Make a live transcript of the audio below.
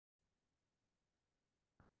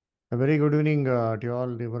A very good evening to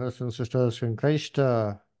all the brothers and sisters in Christ.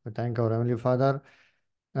 We thank our Heavenly Father,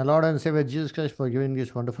 our Lord and Savior Jesus Christ, for giving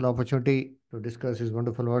this wonderful opportunity to discuss His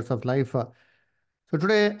wonderful words of life. So,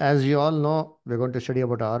 today, as you all know, we're going to study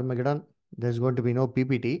about Armageddon. There's going to be no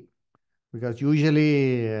PPT because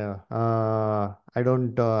usually I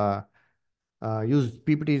don't use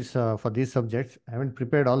PPTs for these subjects. I haven't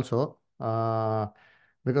prepared also.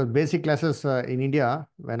 Because basic classes in India,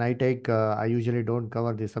 when I take, I usually don't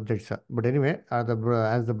cover the subjects. But anyway, as the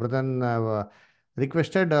brother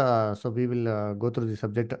requested, so we will go through the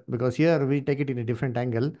subject because here we take it in a different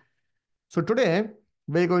angle. So today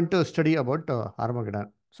we're going to study about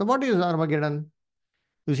Armageddon. So what is Armageddon?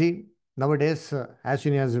 You see, nowadays, as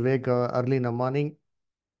soon as you wake early in the morning,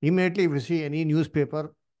 immediately if you see any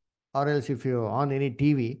newspaper or else if you on any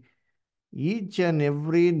TV, each and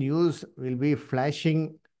every news will be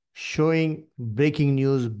flashing, showing breaking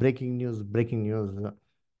news, breaking news, breaking news.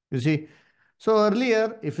 You see, so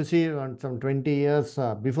earlier, if you see on some 20 years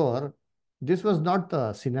before, this was not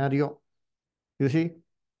the scenario. You see,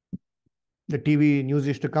 the TV news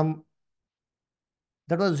used to come.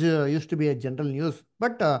 That was used to be a general news.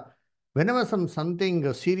 But whenever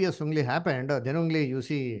something serious only happened, then only you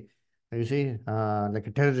see, like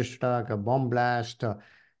a terrorist attack, a bomb blast,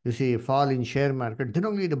 you see, fall in share market, then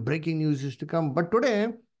only the breaking news used to come. But today,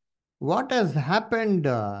 what has happened,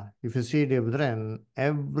 if you see, dear brethren,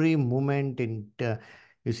 every moment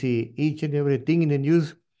you see, each and everything in the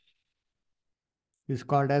news is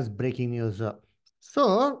called as breaking news.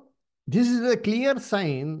 So, this is a clear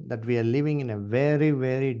sign that we are living in a very,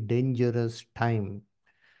 very dangerous time.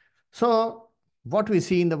 So, what we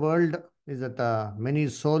see in the world is that many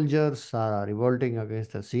soldiers are revolting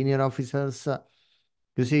against the senior officers.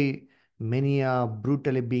 You see, many are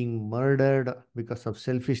brutally being murdered because of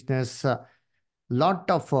selfishness.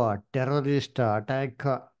 Lot of terrorist attack.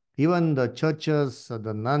 Even the churches,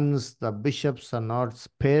 the nuns, the bishops are not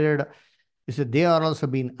spared. You see, they are also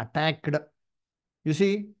being attacked. You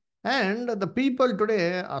see, and the people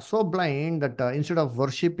today are so blind that instead of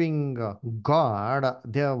worshipping God,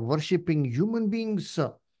 they are worshipping human beings.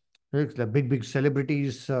 It's the big, big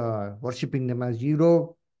celebrities worshipping them as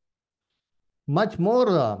hero, much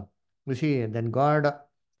more, you see, than God.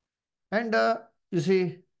 And you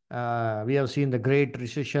see, we have seen the great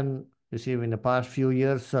recession, you see, in the past few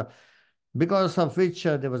years, because of which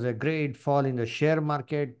there was a great fall in the share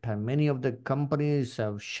market. And many of the companies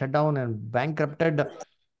have shut down and bankrupted.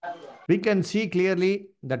 We can see clearly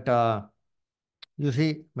that, you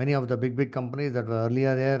see, many of the big, big companies that were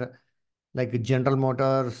earlier there, like General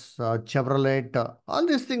Motors, Chevrolet, all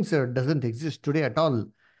these things doesn't exist today at all.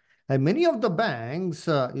 And many of the banks,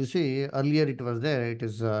 you see, earlier it was there, it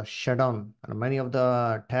is shut down. And many of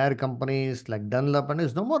the tire companies like Dunlop and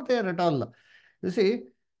is no more there at all. You see,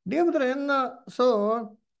 dear brethren,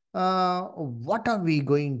 what are we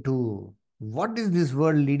going to? What is this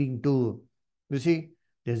world leading to? You see,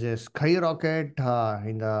 there's a skyrocket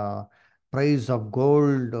in the price of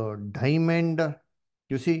gold or diamond.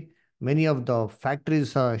 You see, many of the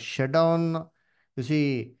factories are shut down. You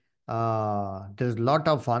see, there's a lot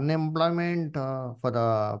of unemployment for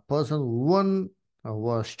the person who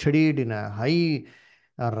was studied in a high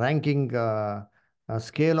ranking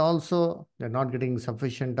scale also. They're not getting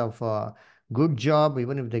sufficient of good job.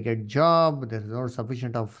 Even if they get job, there's not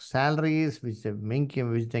sufficient of salaries which they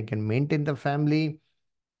can maintain the family.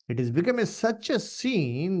 It has become such a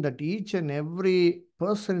scene that each and every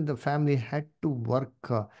person in the family had to work.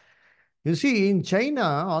 You see, in China,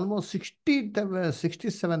 almost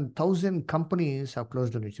 67,000 companies have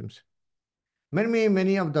closed down, it seems.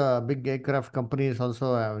 Many of the big aircraft companies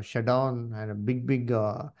also have shut down, and big, big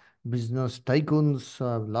business tycoons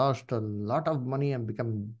have lost a lot of money and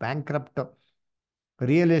become bankrupt.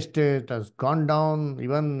 Real estate has gone down.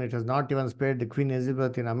 Even it has not even spared the Queen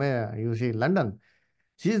Elizabeth in you see, London.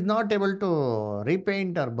 She is not able to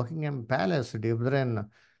repaint her Buckingham Palace, dear brethren.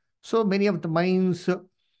 So many of the mines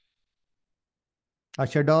are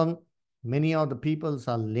shut down. Many of the peoples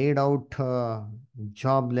are laid out,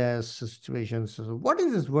 jobless situations. So what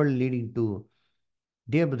is this world leading to?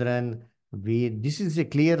 Dear brethren, this is a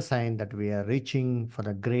clear sign that we are reaching for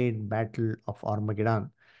the great battle of Armageddon.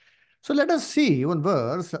 So let us see one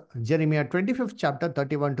verse, Jeremiah 25th chapter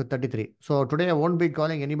 31 to 33. So today I won't be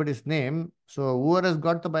calling anybody's name. So whoever has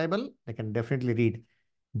got the Bible, they can definitely read.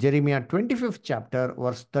 Jeremiah 25th chapter,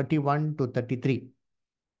 verse 31 to 33.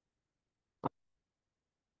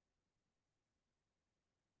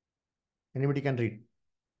 Anybody can read.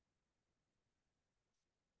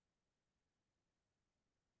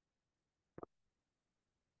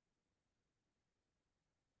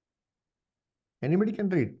 Anybody can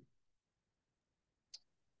read.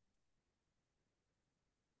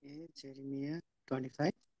 Jeremiah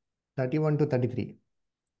 25. 31 to 33.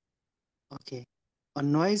 Okay. A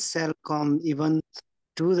noise shall come even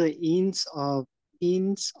to the ends of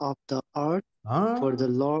the earth, for the Ah,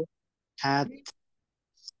 Lord hath uh,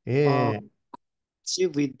 yeah.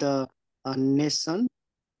 with the nation.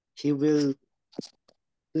 He will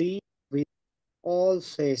plead with all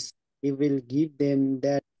flesh. He will give them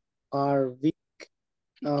that are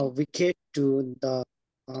wicked to the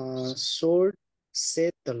sword,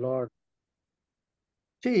 saith the Lord.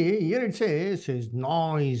 See, here it says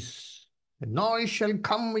noise. A noise shall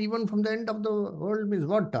come even from the end of the world means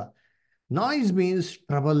what? Noise means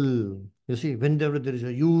trouble. You see, whenever there is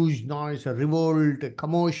a huge noise, a revolt, a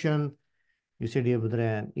commotion, you see, dear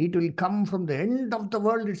brethren, it will come from the end of the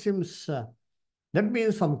world, it seems. That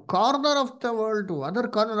means from corner of the world to other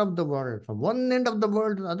corner of the world, from one end of the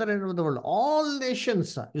world to the other end of the world, all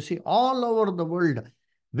nations, you see, all over the world,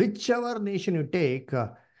 whichever nation you take,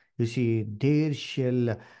 you see, there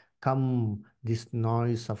shall come this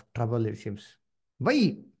noise of trouble, it seems.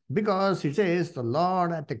 Why? Because it says the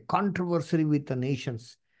Lord hath a controversy with the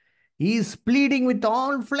nations. He is pleading with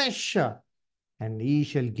all flesh, and he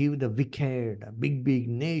shall give the wicked, big, big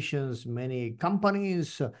nations, many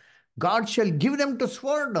companies. God shall give them to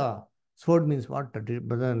sword. Sword means what?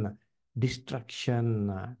 Brother?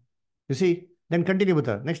 Destruction. You see, then continue with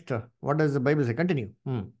the next. What does the Bible say? Continue.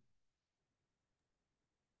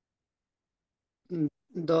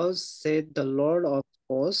 Thus saith the Lord of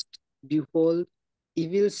hosts, behold,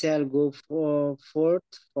 evil shall go forth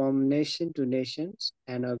from nation to nations,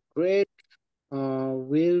 and a great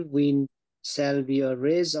whirlwind shall be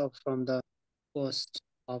raised up from the coast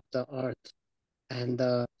of the earth, and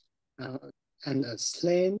uh, the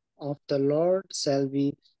slain of the Lord shall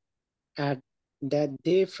be at that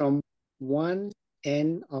day from one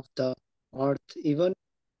end of the earth even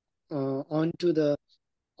onto the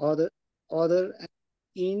other other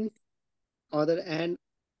in other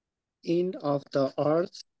end of the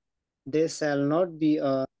earth. They shall not be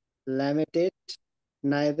lamented,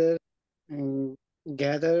 neither um,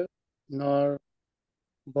 gathered nor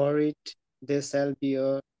buried. They shall be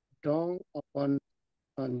a dung upon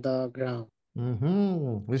on the ground.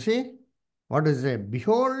 You see, what is it?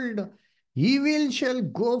 Behold, evil shall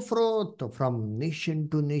go forth from nation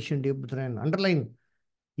to nation, dear brethren. Underline.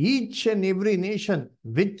 Each and every nation,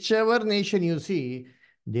 whichever nation you see,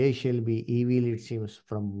 they shall be evil, it seems,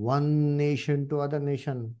 from one nation to other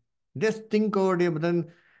nation. Just think about it,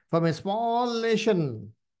 then from a small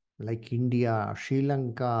nation like India, Sri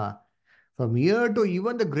Lanka, from here to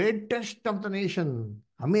even the greatest of the nation,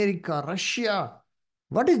 America, Russia.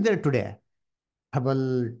 What is there today?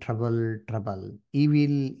 Trouble, trouble, trouble.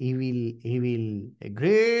 Evil, evil, evil. A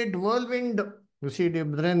great whirlwind. You see, dear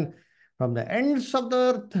brethren, from the ends of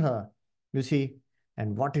the earth. You see,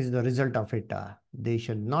 and what is the result of it? They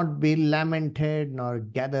shall not be lamented, nor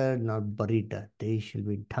gathered, nor buried. They shall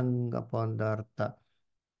be hung upon the earth.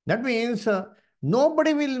 That means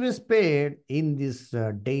nobody will be spared in this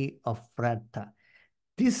day of wrath.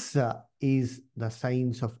 This is the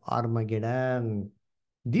signs of Armageddon.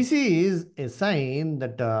 This is a sign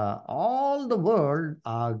that all the world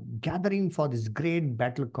are gathering for this great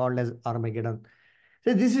battle called as Armageddon.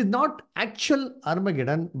 So this is not actual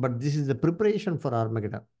Armageddon, but this is the preparation for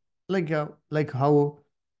Armageddon. Like how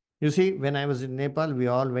you see, when I was in Nepal, we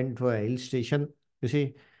all went to a hill station. You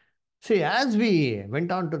see, as we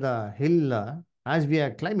went on to the hill, as we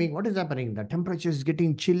are climbing, what is happening? The temperature is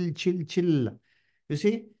getting chill, chill, chill. You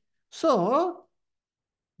see, so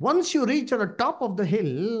once you reach at the top of the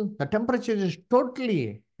hill, the temperature is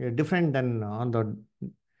totally different than on the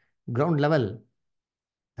ground level.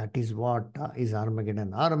 That is what is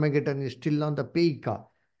Armageddon. Armageddon is still on the peak.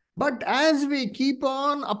 But as we keep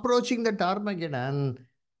on approaching that Armageddon,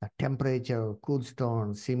 the temperature cools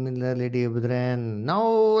down. Similarly, dear brethren,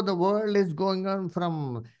 now the world is going on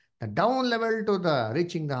from the down level to the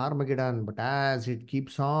reaching the Armageddon. But as it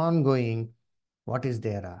keeps on going, what is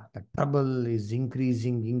there? The trouble is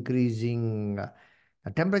increasing, increasing.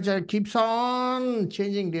 The temperature keeps on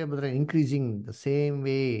changing, dear brother, increasing the same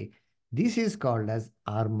way. This is called as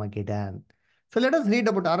Armageddon. So let us read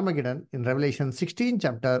about Armageddon in Revelation 16,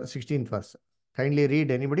 chapter 16 verse. Kindly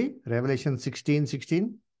read anybody? Revelation 16,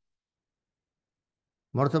 16.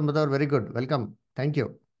 Mortham brother, very good. Welcome. Thank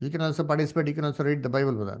you. You can also participate. You can also read the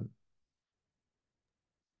Bible, brother.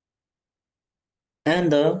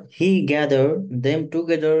 And he gathered them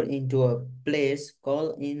together into a place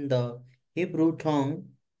called in the Hebrew tongue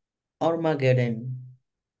Armageddon.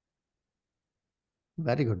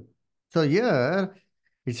 Very good. So here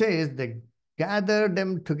it says the gathered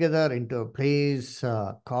them together into a place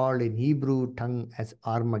called in Hebrew tongue as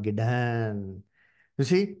Armageddon. You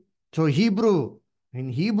see, so in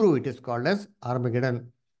Hebrew, it is called as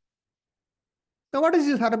Armageddon. Now, what is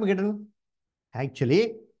this Armageddon?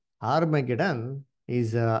 Actually, Armageddon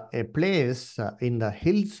is a place in the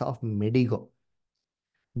hills of Medigo.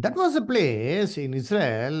 That was a place in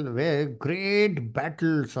Israel where great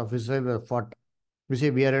battles of Israel were fought. You see,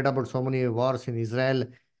 we have read about so many wars in Israel,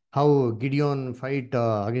 how Gideon fight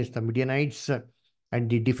against the Midianites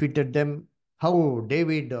and he defeated them, how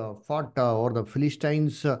David fought over the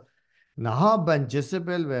Philistines. Nahab and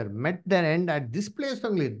Jezebel were met their end at this place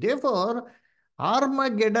only. Therefore,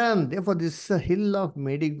 Armageddon, therefore, this hill of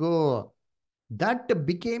Medigo, that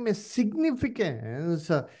became a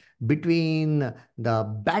significance between the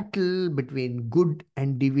battle between good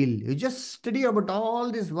and evil. You just study about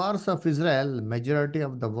all these wars of Israel. Majority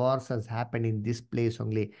of the wars has happened in this place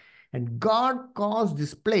only. And God calls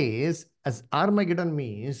this place as Armageddon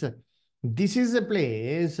means this is a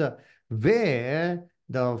place where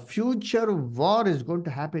the future war is going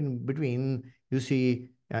to happen between, you see,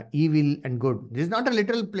 evil and good. This is not a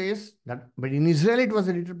little place, that, but in Israel it was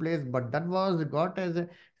a little place, but that was got as a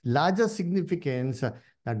larger significance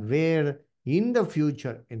that where in the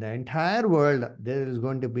future, in the entire world, there is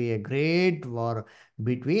going to be a great war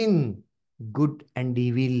between good and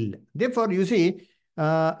evil. Therefore, you see,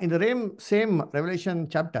 in the same Revelation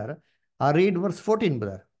chapter, I read verse 14,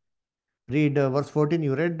 brother. Read verse 14.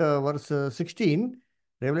 You read verse 16.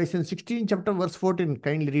 Revelation 16, chapter verse 14.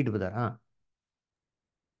 Kindly read, brother. Huh?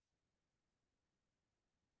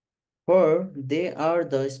 For they are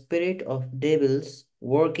the spirit of devils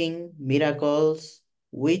working miracles,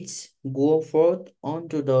 which go forth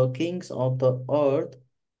unto the kings of the earth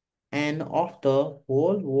and of the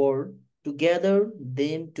whole world to gather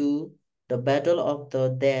them to the battle of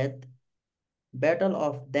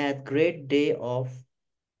that great day of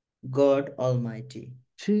God Almighty.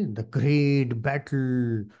 See, the great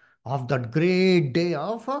battle of that great day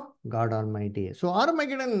of God Almighty. So,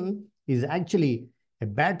 Armageddon is actually a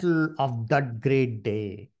battle of that great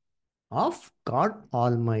day of God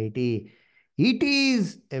Almighty. It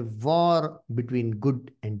is a war between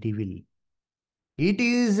good and evil. It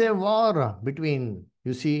is a war between,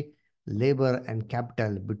 you see, labor and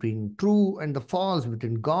capital, between true and the false,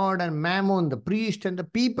 between God and mammon, the priest and the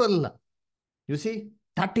people. You see,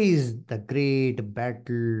 that is the great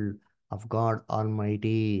battle of God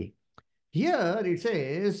Almighty. Here it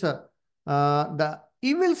says, the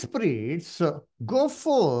evil spirits go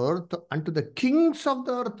forth unto the kings of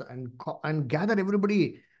the earth and gather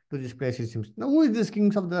everybody to this place. It seems. Now, who is this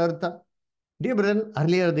kings of the earth? Dear brethren,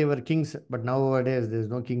 earlier they were kings, but nowadays there is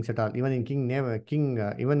no kings at all. Even in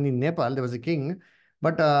even in Nepal there was a king,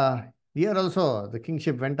 but here also the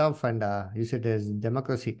kingship went off and you said as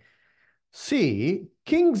democracy. See,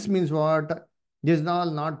 kings means what? These are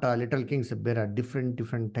all not little kings. There are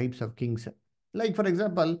different types of kings. Like for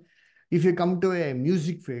example, if you come to a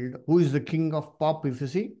music field, who is the king of pop? If you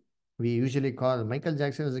see, we usually call Michael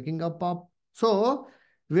Jackson as the king of pop. So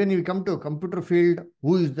when you come to a computer field,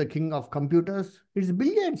 who is the king of computers? It's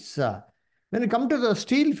Bill Gates. When you come to the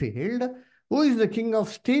steel field, who is the king of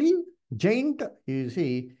steel? Giant. You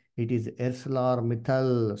see, it is Ursula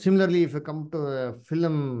Mittal. Similarly, if you come to a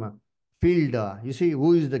film field. You see,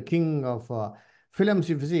 who is the king of films?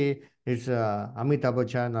 If you see, it's Amitabh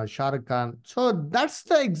Bachchan or Shah Rukh Khan. So that's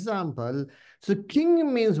the example. So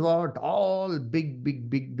king means what? All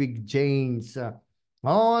big giants,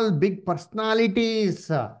 all big personalities.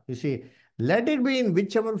 You see, let it be in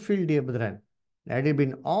whichever field, dear brethren. Let it be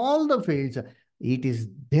in all the fields. It is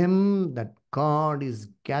them that God is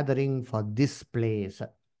gathering for this place.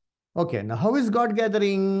 Okay, now how is God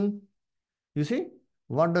gathering? You see,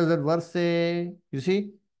 what does that verse say? You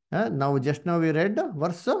see, just now we read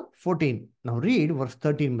verse 14. Now read verse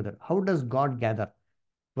 13, brother. How does God gather?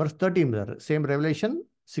 Verse 13, brother. Same Revelation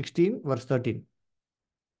 16, verse 13.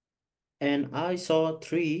 And I saw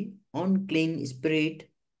three unclean spirits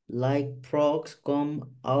like frogs come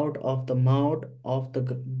out of the mouth of the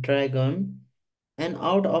dragon, and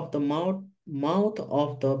out of the mouth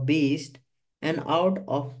of the beast, and out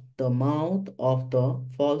of the mouth of the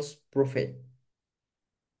false prophet.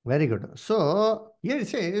 Very good. So here it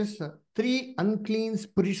says three unclean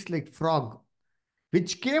spirits like frog,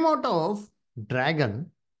 which came out of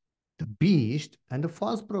dragon, the beast, and the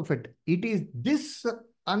false prophet. It is this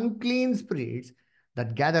unclean spirits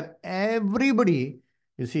that gather everybody,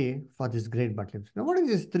 you see, for this great battle. Now, what is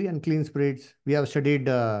these three unclean spirits? We have studied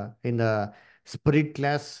in the spirit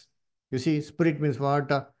class. You see, spirit means what?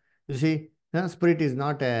 You see, spirit is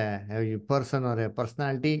not a person or a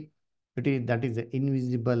personality. That is the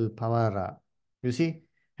invisible power. You see?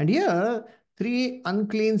 And here, three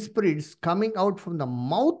unclean spirits coming out from the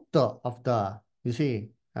mouth of the, you see,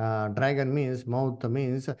 dragon means, mouth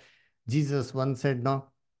means, Jesus once said, no,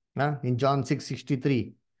 in John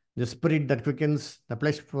 6:63, the spirit that quickens, the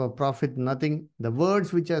flesh profit nothing. The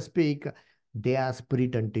words which I speak, they are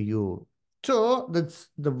spirit unto you. So that's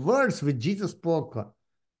the words which Jesus spoke.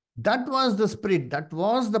 That was the spirit, that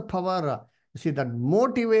was the power, you see, that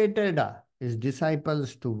motivated his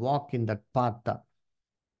disciples to walk in that path.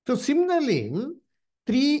 So similarly,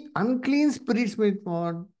 three unclean spirits mean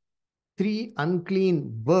what? Three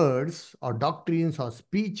unclean words or doctrines or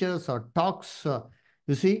speeches or talks,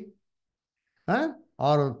 you see,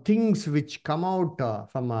 or things which come out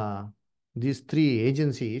from these three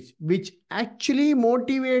agencies, which actually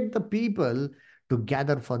motivate the people to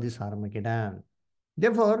gather for this Armageddon.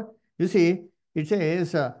 Therefore, you see, it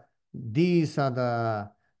says these are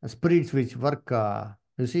the spirits which work,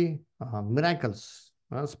 you see, miracles,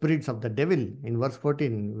 spirits of the devil. In verse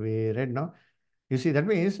 14, we read now. You see, that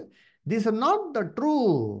means these are not the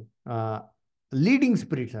true leading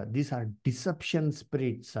spirits. These are deception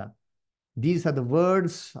spirits. These are the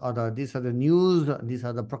words, or these are the news, these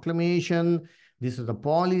are the proclamation, these are the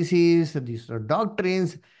policies, these are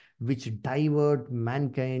doctrines which divert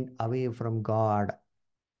mankind away from God.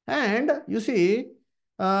 And you see,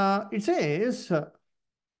 it says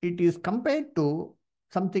it is compared to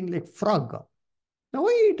something like frog. Now,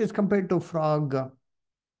 why it is compared to frog?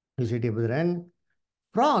 You see, dear brethren,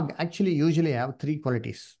 frog actually usually have three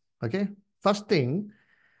qualities. Okay, first thing,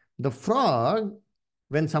 the frog,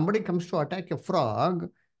 when somebody comes to attack a frog,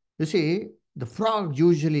 you see, the frog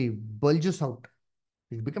usually bulges out.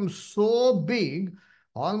 It becomes so big,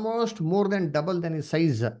 almost more than double than its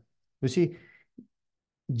size. You see,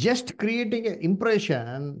 just creating an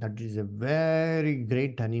impression that is a very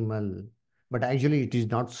great animal, but actually it is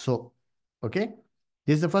not so. Okay,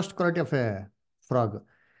 this is the first quality of a frog.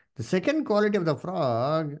 The second quality of the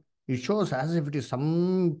frog, it shows as if it is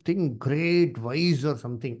something great, wise or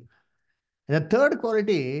something. And the third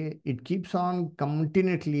quality, it keeps on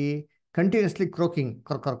continuously croaking,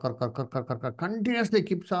 continuously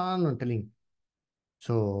keeps on telling.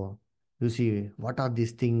 So, you see, what are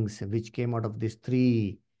these things which came out of these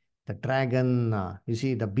three? The dragon, you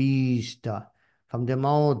see, the beast, from the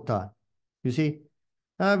mouth. You see,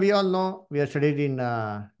 we all know, we are studied in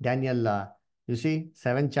Daniel, you see,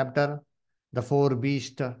 7th chapter, the four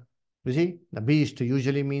beast. You see, the beast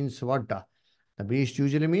usually means what? The beast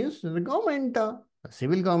usually means the government, the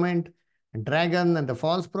civil government, and dragon and the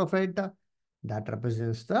false prophet. That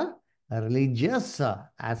represents the religious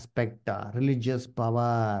aspect, religious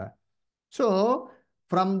power. So,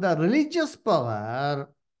 from the religious power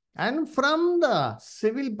and from the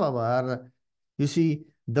civil power, you see,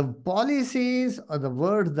 the policies or the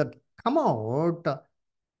words that come out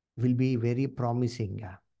will be very promising,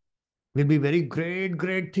 will be very great,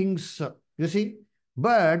 great things, you see.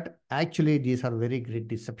 But actually, these are very great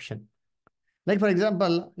deception. Like for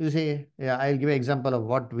example, you see, yeah, I'll give an example of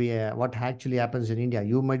what actually happens in India.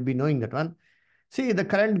 You might be knowing that one. See, the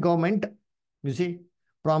current government, you see,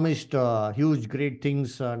 promised huge, great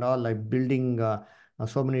things and all, like building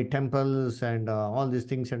so many temples and all these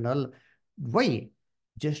things and all. Why?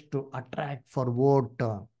 Just to attract for vote,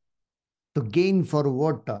 to gain for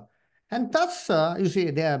vote. And thus, you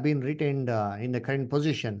see, they have been retained in the current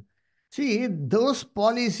position. See, those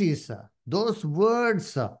policies, those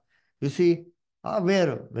words, you see,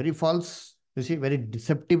 were very false, you see, very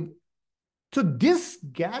deceptive. So this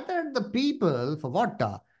gathered the people for what?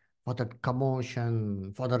 For that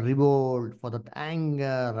commotion, for the revolt, for that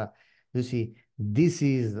anger. You see, this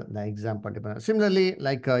is the example. Similarly,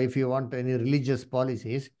 like if you want any religious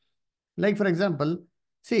policies, like for example,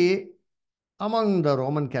 see, among the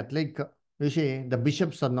Roman Catholic, you see, the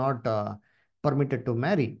bishops are not permitted to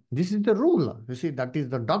marry. This is the rule. You see, that is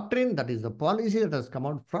the doctrine, that is the policy that has come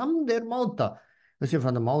out from their mouth. You see,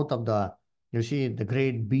 from the mouth of the, you see, the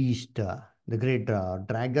great beast, the great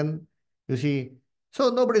dragon. You see,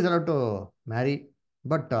 so nobody is allowed to marry.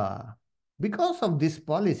 But because of this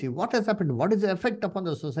policy, what has happened? What is the effect upon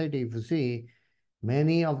the society? If you see,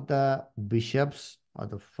 many of the bishops or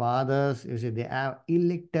the fathers, you see, they have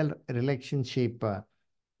electoral relationship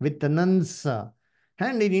with the nuns.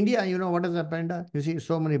 And in India, you know what has happened? You see,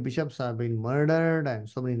 so many bishops have been murdered and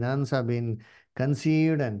so many nuns have been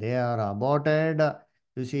conceived and they are aborted.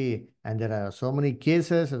 You see, and there are so many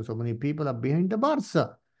cases and so many people are behind the bars.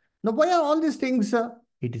 Now, why are all these things?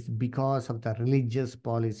 It is because of the religious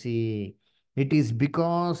policy. It is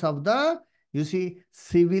because of the, you see,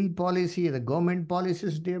 civil policy, the government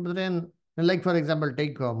policies, dear brethren. Like, for example,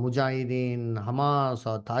 take Mujahideen, Hamas,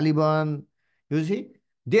 or Taliban. You see,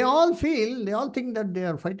 they all think that they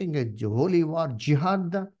are fighting a holy war,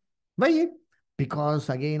 jihad. Why? Because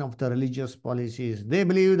again of the religious policies. They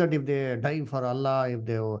believe that if they die for Allah, if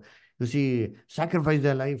they, you see, sacrifice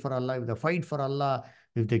their life for Allah, if they fight for Allah,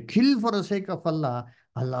 if they kill for the sake of Allah,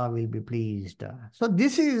 Allah will be pleased. So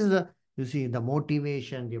this is, you see, the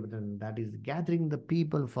motivation that is gathering the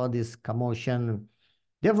people for this commotion.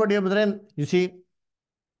 Therefore, dear brethren, you see,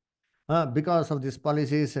 because of these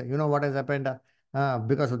policies, you know what has happened?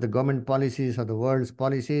 Because of the government policies or the world's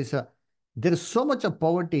policies, there is so much of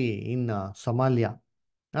poverty in Somalia.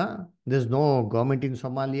 There's no government in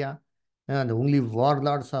Somalia. The only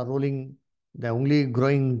warlords are ruling. They're only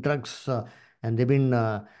growing drugs, and they've been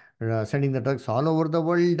sending the drugs all over the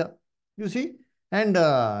world. You see, and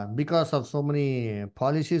because of so many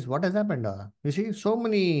policies, what has happened? You see, so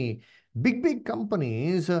many big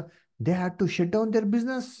companies, they had to shut down their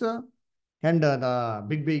business, and the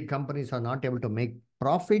big companies are not able to make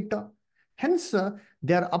profit. Hence,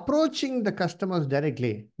 they are approaching the customers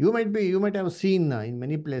directly. You might have seen in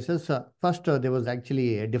many places. First, there was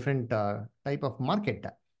actually a different type of market.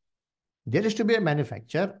 There is to be a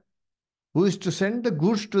manufacturer who is to send the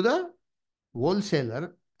goods to the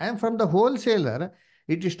wholesaler, and from the wholesaler,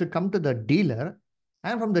 it is to come to the dealer,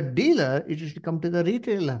 and from the dealer, it is to come to the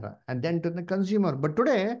retailer, and then to the consumer. But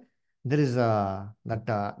today, there is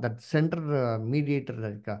that center mediator,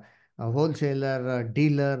 like a wholesaler,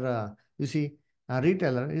 dealer, you see, a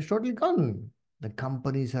retailer is totally gone. The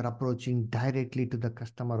companies are approaching directly to the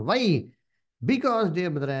customer. Why? Because, dear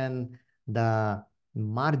brethren, the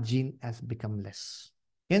margin has become less.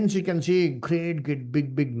 Hence, you can see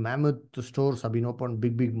big mammoth stores have been opened,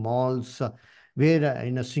 big malls, where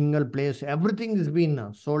in a single place, everything has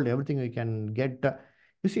been sold, everything you can get.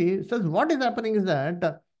 You see, so what is happening is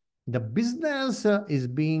that the business is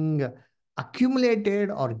being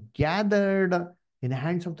accumulated or gathered in the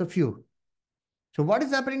hands of the few. So what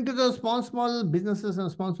is happening to the small businesses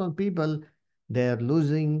and small people? They are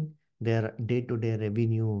losing their day-to-day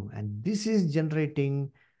revenue, and this is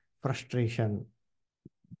generating frustration,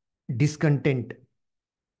 discontent,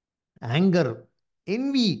 anger,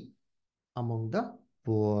 envy among the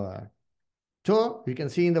poor. So you can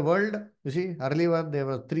see in the world, you see, earlier there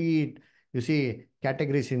were three, you see,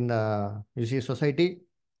 categories in the, you see, society: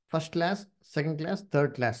 first class, second class,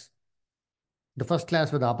 third class. The first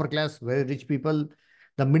class were the upper class, very rich people.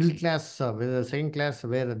 The middle class were the second class,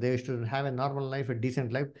 where they used to have a normal life, a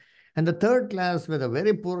decent life. And the third class were the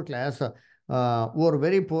very poor class, who were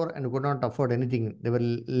very poor and could not afford anything. They were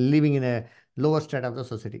living in a lower state of the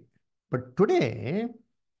society. But today,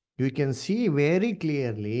 you can see very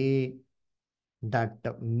clearly that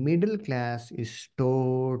the middle class is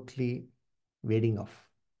totally fading off.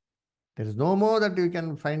 There is no more that you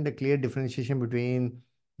can find a clear differentiation between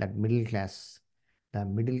that middle class. The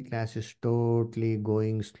middle class is totally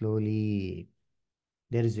going slowly.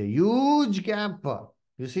 There is a huge gap,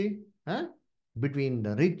 you see, between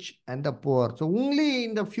the rich and the poor. So only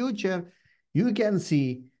in the future you can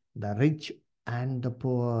see the rich and the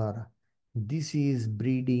poor. This is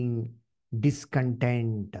breeding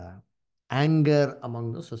discontent, anger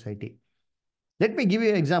among the society. Let me give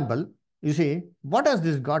you an example. You see, what has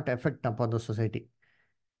this got effect upon the society?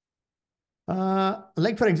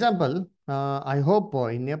 Like, for example, I hope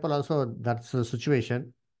in Nepal also that's the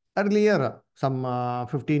situation. Earlier, some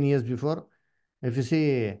 15 years before, if you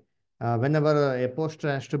see, whenever a poster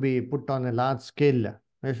has to be put on a large scale,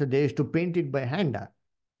 they used to paint it by hand.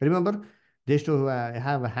 Remember, they used to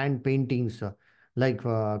have hand paintings, like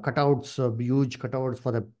cutouts, huge cutouts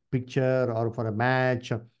for a picture or for a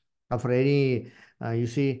match or for any, you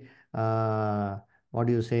see, what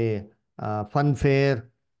do you say, fun fair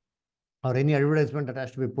or any advertisement that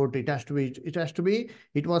has to be put.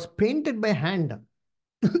 It was painted by hand.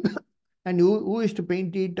 And who used to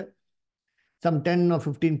paint it? Some 10 or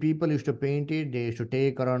 15 people used to paint it. They used to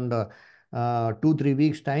take around 2, 3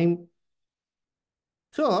 weeks time.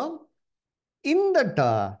 So in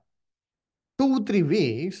that 2, 3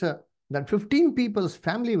 weeks, that 15 people's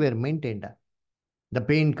family were maintained. The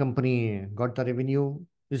paint company got the revenue.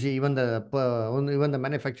 You see, even the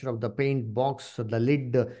manufacturer of the paint box, the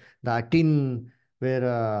lid, the tin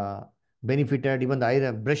were benefited. Even the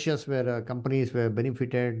iron brushes were companies were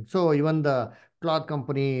benefited. So even the cloth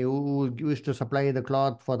company who used to supply the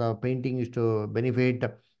cloth for the painting used to benefit.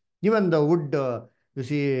 Even the wood, you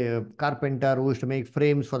see, carpenter who used to make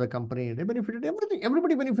frames for the company, they benefited. Everything,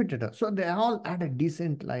 everybody benefited. So they all had a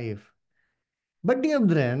decent life. But dear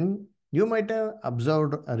brethren, you might have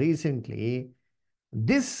observed recently,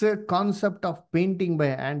 this concept of painting by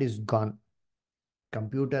hand is gone.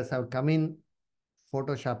 Computers have come in,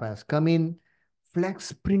 Photoshop has come in,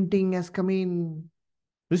 flex printing has come in.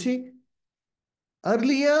 You see,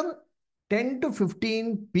 earlier, 10 to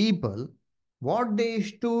 15 people, what they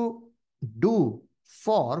used to do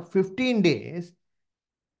for 15 days,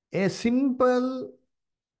 a simple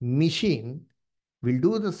machine will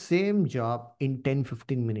do the same job in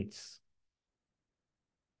 10-15 minutes.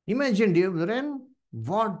 Imagine, dear brethren,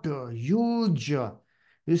 what huge,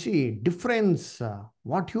 you see, difference,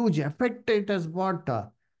 what huge effect it has brought.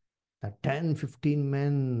 The 10-15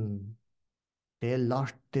 men, they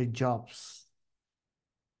lost their jobs.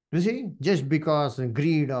 You see, just because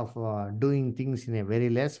greed of doing things in a very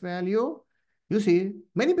less value, you see,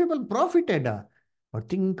 many people profited. But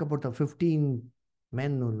think about the 15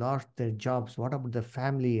 men who lost their jobs. What about the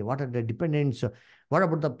family? What are the dependents? What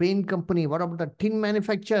about the paint company? What about the tin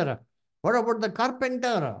manufacturer? What about the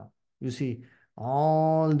carpenter? You see,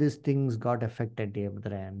 all these things got affected,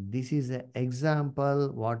 and this is an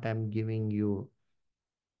example what I'm giving you.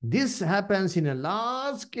 This happens in a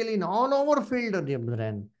large scale in all over field, dear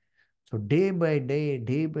brethren. So day by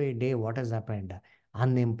day, what has happened?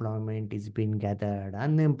 Unemployment is being gathered.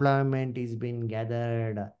 Unemployment is being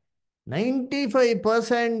gathered.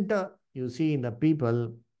 95%, you see, in the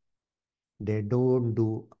people, they don't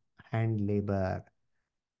do hand labor.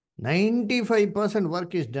 95%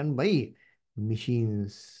 work is done by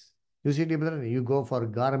machines. You see, brother, you go for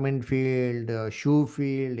garment field, shoe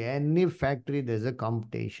field, any factory, there's a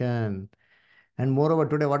competition. And moreover,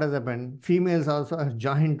 today what has happened? Females also have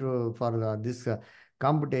joined for this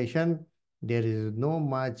competition. There is no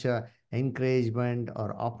much encouragement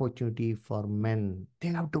or opportunity for men. They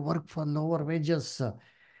have to work for lower wages.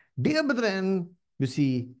 Dear brethren, you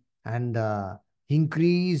see, and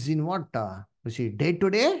increase in what? You see, day to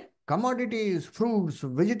day, commodities, fruits,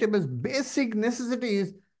 vegetables, basic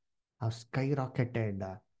necessities have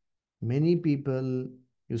skyrocketed. Many people,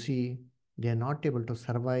 you see, they are not able to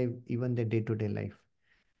survive even their day to day life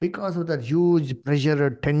because of that huge pressure,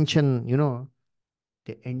 tension,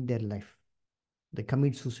 they end their life. They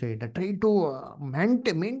commit suicide. They try to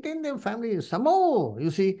maintain their family somehow. You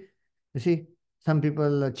see, some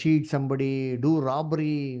people cheat somebody, do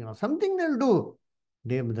robbery, or something they'll do.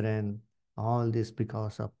 Dear brethren, all this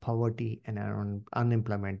because of poverty and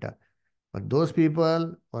unemployment. But those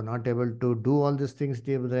people who are not able to do all these things,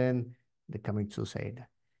 dear brethren, they commit suicide.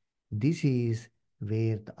 This is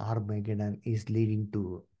where the Armageddon is leading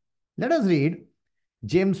to. Let us read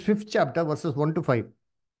James 5th chapter verses 1 to 5.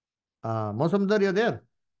 Mausamdar, you're there?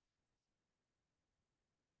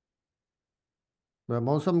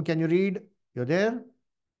 Mausam, can you read? You're there?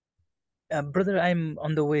 Brother, I'm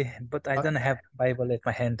on the way, but I Uh, don't have Bible at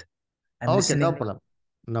my hand. I'm okay, no listening. problem.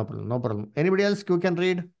 No problem. No problem. Anybody else who can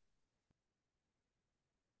read?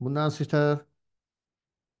 Munna sister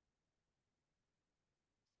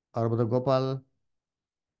or Brother Gopal?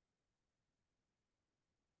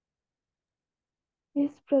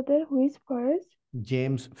 Yes, brother, who is first?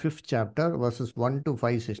 James 5th chapter verses 1 to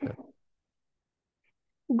 5, sister.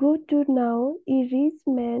 Go to now, ye rich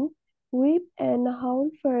men, weep and howl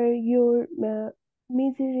for your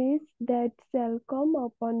miseries that shall come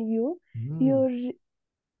upon you. Hmm. Your,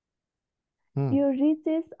 Hmm. your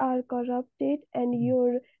riches are corrupted, and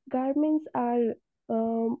your garments are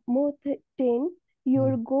moth-eaten.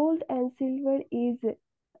 Your gold and silver is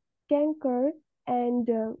cankered, and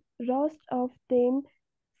rust of them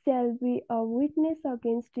shall be a witness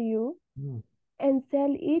against you. Hmm. And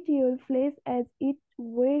shall eat your flesh as it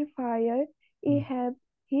were fire. Ye have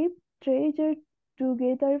heaped treasure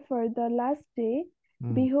together for the last day.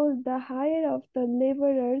 Behold, the hire of the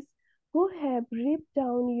laborers who have reaped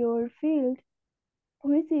down your field,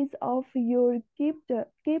 which is of your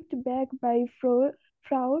kept back by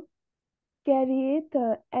fraud, carrieth,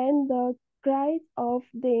 and the cries of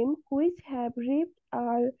them which have reaped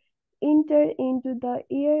are entered into the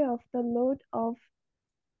ear of the Lord of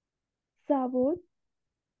Sabaoth.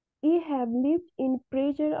 Ye have lived in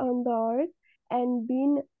pressure on the earth, and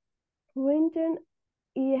been wanton.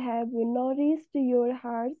 Ye have nourished your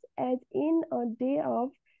hearts as in a day of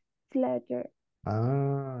slaughter.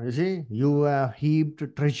 You see, you have heaped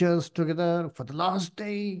treasures together for the last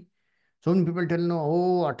day. So many people tell no,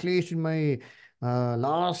 oh, at least in my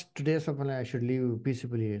last days of my life, I should live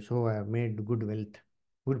peacefully. So I have made good wealth,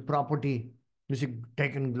 good property. You see,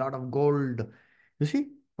 taken a lot of gold. You see,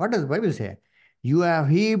 what does Bible say? You have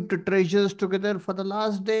heaped treasures together for the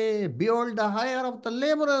last day. Behold, the hire of the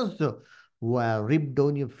laborers who have ripped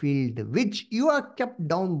down your field, which you are kept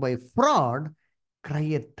down by fraud,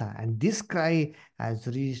 crieth. And this cry has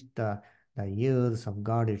reached the ears of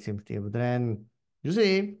God, it seems to you. Then, you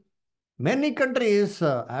see, Many countries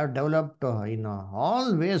have developed in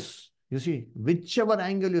all ways. You see, whichever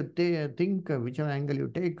angle you think, whichever angle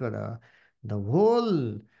you take, the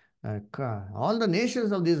whole, all the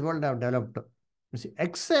nations of this world have developed. You see,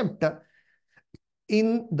 except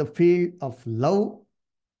in the field of love,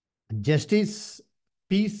 justice,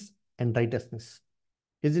 peace, and righteousness.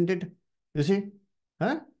 Isn't it? You see?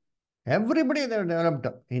 Huh? Everybody they have developed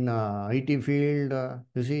in IT field,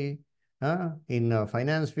 you see, in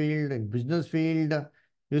finance field, in business field,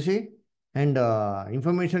 you see, and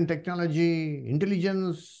information technology,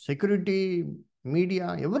 intelligence, security,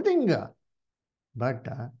 media, everything. But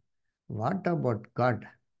what about God?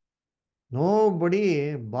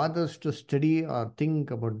 Nobody bothers to study or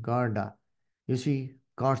think about God. You see,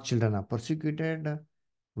 God's children are persecuted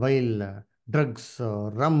while drugs,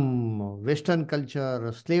 rum, Western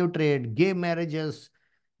culture, slave trade, gay marriages,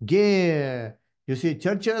 gay, you see,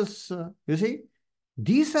 churches, you see,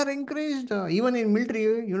 these are encouraged. Even in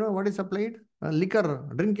military, you know what is supplied? Liquor,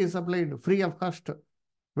 drink is supplied free of cost.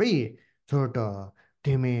 Why? So that,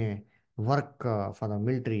 they may work for the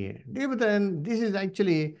military. But then this is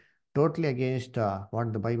actually totally against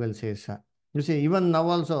what the Bible says. You see, even now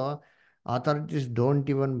also, authorities don't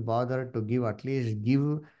even bother to give, at least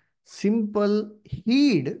give simple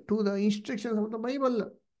heed to the instructions of the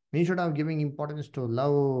Bible. Instead of giving importance to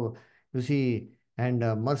love, you see, and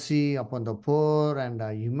mercy upon the poor and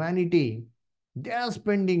humanity, they are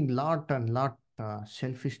spending lot and lot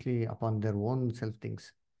selfishly upon their own self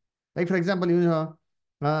things. Like, for example, you know,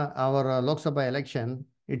 our Lok Sabha election,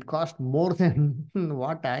 it cost more than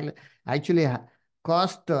what actually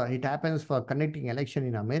cost. It happens for conducting election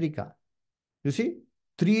in America. You see,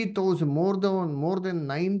 3,000, more than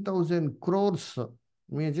 9,000 crores.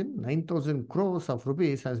 Imagine 9,000 crores of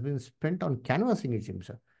rupees has been spent on canvassing, it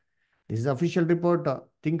seems. This is the official report.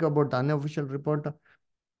 Think about the unofficial report.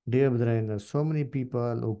 Dear Brethren, there are so many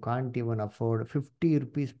people who can't even afford 50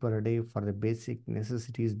 rupees per day for the basic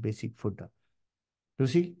necessities, basic food. You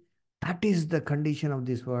see, that is the condition of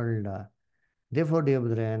this world. Therefore, dear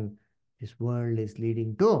brethren, this world is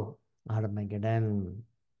leading to Armageddon.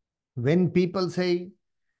 When people say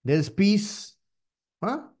there's peace,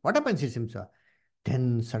 what happens, it seems?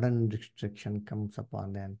 Then sudden restriction comes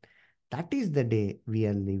upon them. That is the day we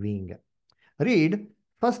are living. Read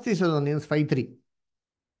 1 Thessalonians 5:3.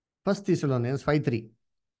 1 Thessalonians 5:3.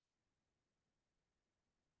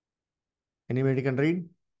 Anybody can read?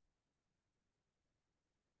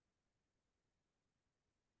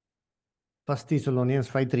 First Thessalonians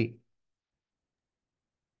 5:3.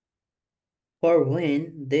 For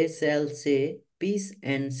when they shall say peace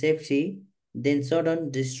and safety, then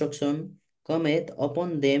sudden destruction cometh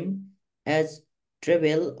upon them as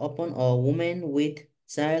travail upon a woman with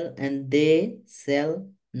child, and they shall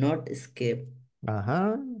not escape.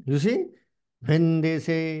 Uh-huh. You see, when they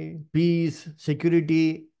say peace,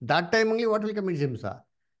 security, that time only what will come, it seems?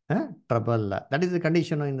 Trouble. That is the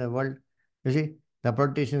condition in the world. You see, the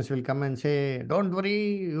politicians will come and say, don't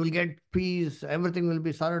worry, you will get peace, everything will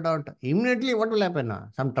be sorted out. Immediately, what will happen?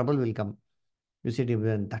 Some trouble will come. You see,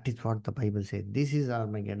 that is what the Bible says. This is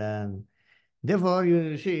Armageddon. Therefore,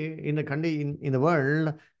 you see, in the in the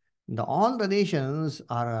world, all the nations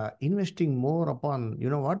are investing more upon,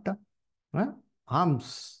 you know what?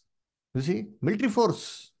 Arms. You see, military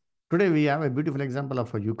force. Today we have a beautiful example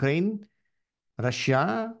of Ukraine,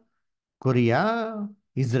 Russia, Korea,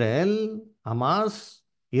 Israel, Hamas,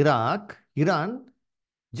 Iraq, Iran.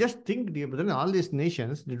 Just think, dear brethren, all these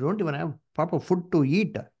nations, they don't even have proper food to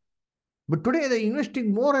eat. But today they're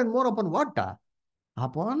investing more and more upon what?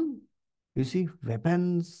 Upon, you see,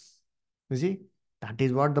 weapons. You see, that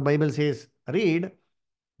is what the Bible says. Read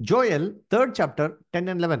Joel, 3rd chapter, 10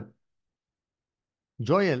 and 11.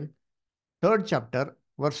 Joel, 3rd chapter,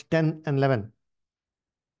 verse 10 and 11.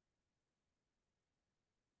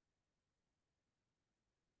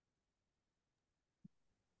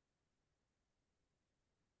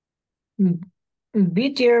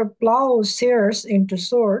 Beat your plowshares into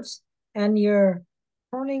swords and your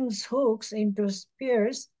pruning hooks into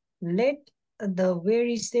spears. Let the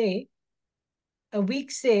weak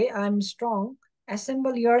say, I'm strong.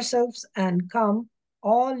 Assemble yourselves and come,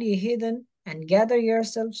 all ye heathen, and gather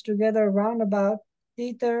yourselves together round about.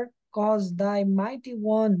 Thither cause thy mighty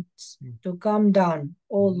ones to come down,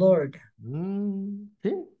 O Lord.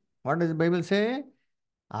 See, what does the Bible say?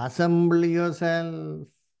 Assemble yourself.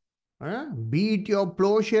 Beat your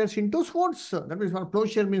plowshares into swords. That means what?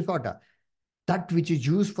 Plowshare means what? That which is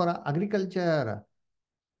used for agriculture.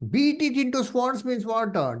 Beat it into swords means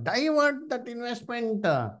what? Divert that investment.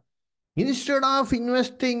 Instead of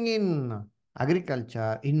investing in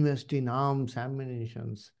agriculture, invest in arms,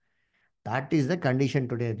 ammunitions. That is the condition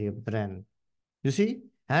today, dear brethren. You see?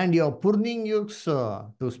 And you're purning yokes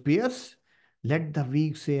to spears. Let the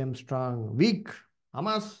weak say, I'm strong. Weak.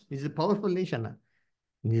 Hamas is a powerful nation.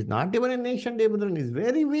 It is not even a nation, dear brethren. It's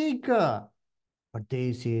very weak. But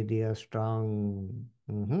they say they are strong.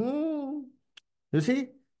 You see?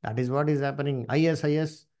 That is what is happening.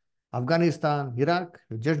 IS, Afghanistan, Iraq.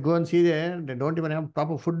 You just go and see there. They don't even have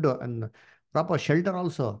proper food and proper shelter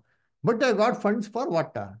also. But they got funds for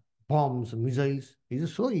what? Bombs, missiles. It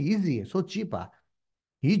is so easy, so cheap.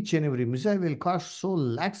 Each and every missile will cost so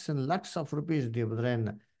lakhs and lakhs of rupees, dear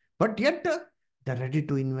brethren. But yet, they're ready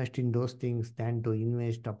to invest in those things than to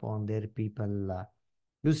invest upon their people.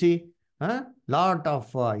 You see, lot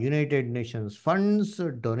of United Nations funds,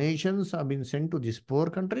 donations have been sent to these poor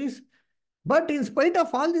countries. But in spite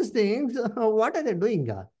of all these things, what are they doing?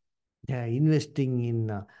 They are investing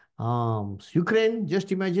in arms. Ukraine,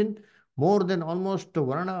 just imagine, more than almost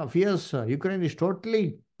 1.5 years, Ukraine is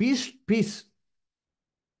totally peace.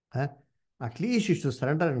 Huh? At least you should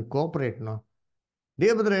surrender and cooperate, no?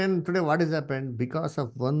 Dear brethren, today what has happened? Because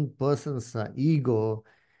of one person's ego,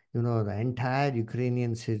 the entire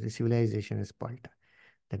Ukrainian civilization is spoiled.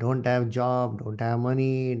 They don't have job, don't have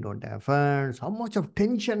money, don't have funds. How much of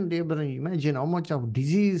tension, dear brethren, imagine how much of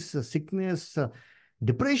disease, sickness,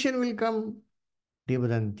 depression will come. Dear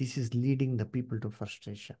brethren, this is leading the people to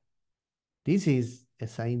frustration. This is a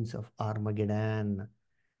signs of Armageddon.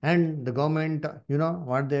 And the government,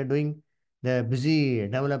 what they're doing? They're busy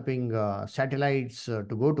developing satellites to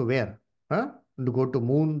go to where? Huh? To go to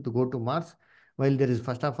moon, to go to Mars. While there is,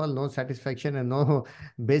 first of all, no satisfaction and no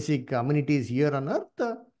basic amenities here on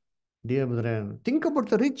Earth. Dear brethren, think about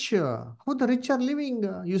the rich, how the rich are living.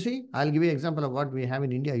 You see, I'll give you an example of what we have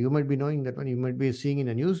in India. You might be knowing that one, you might be seeing in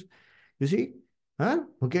the news. You see,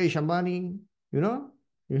 Mukesh Ambani, you know,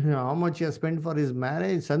 how much he has spent for his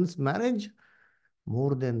marriage, son's marriage?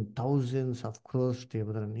 More than thousands of crores, dear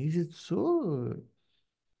brethren. Is it so?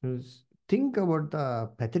 Think about the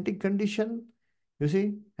pathetic condition, you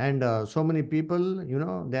see, and so many people,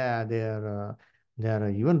 they are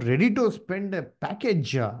even ready to spend a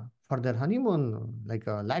package for their honeymoon, like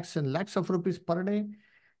lakhs and lakhs of rupees per day,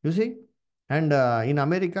 you see, and in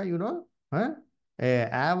America, a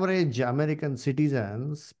average American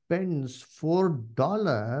citizen spends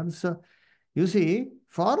 $4, you see,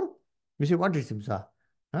 what it seems,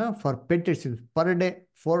 for pet it seems per day,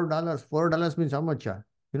 $4. $4 means how much?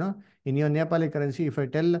 In your Nepali currency, if I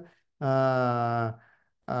tell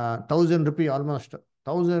 1,000 rupee, almost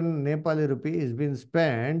 1,000 Nepali rupee is being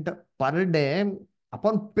spent per day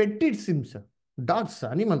upon petted sims, dogs,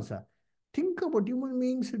 animals. Think about human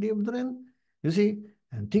beings, dear brethren. You see,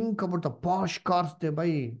 and think about the posh cars they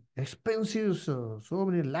buy, expensive, so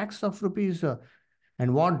many lakhs of rupees.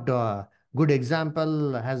 And what good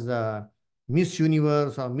example has the Miss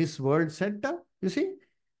Universe or Miss World set? You see,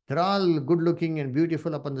 they're all good looking and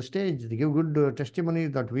beautiful up on the stage. They give good testimony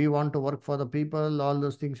that we want to work for the people, all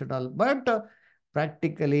those things and all. But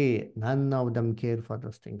practically, none of them care for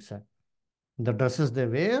those things. The dresses they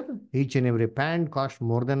wear, each and every pant costs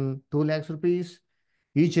more than 2 lakhs rupees.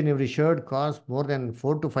 Each and every shirt costs more than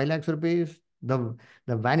 4 to 5 lakhs rupees. The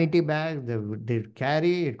vanity bag they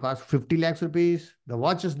carry, it costs 50 lakhs rupees. The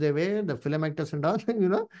watches they wear, the film actors and all,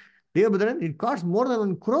 dear brethren, it costs more than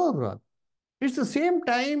 1 crore. It's the same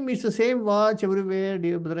time, it's the same watch everywhere,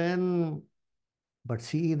 dear brethren. But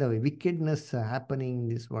see the wickedness happening in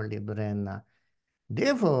this world, dear brethren.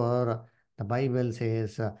 Therefore, the Bible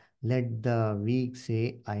says, let the weak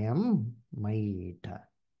say, I am might.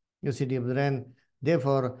 You see, dear brethren,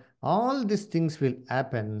 therefore, all these things will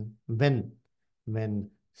happen when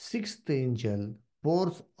sixth angel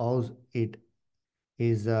pours out it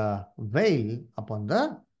is a veil upon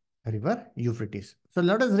the river Euphrates. So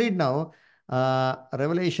let us read now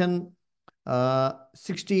Revelation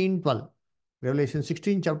 16:12. Revelation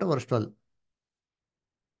 16 chapter verse 12.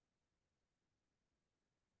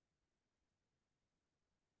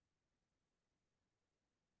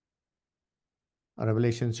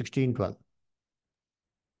 Revelation 16:12.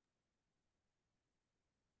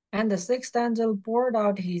 And the sixth angel poured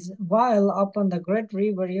out his vial upon the great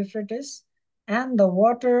river Euphrates, and the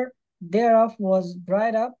water thereof was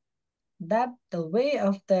dried up, that the way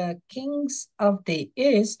of the kings of the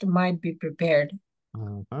east might be prepared.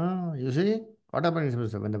 You see, what happened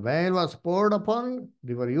is when the veil was poured upon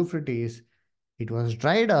river Euphrates, it was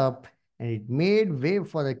dried up and it made way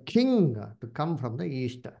for the king to come from the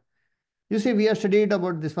east. You see, we have studied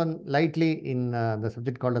about this one lightly in the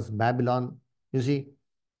subject called as Babylon. You see,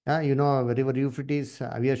 river Euphrates.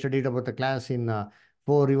 We have studied about the class in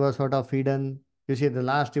four rivers out of Eden. You see, the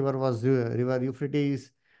last river was river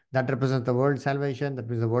Euphrates. That represents the world salvation. That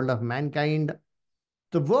means the world of mankind.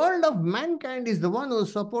 The world of mankind is the one who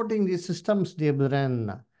is supporting these systems, dear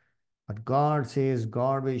brethren. But God says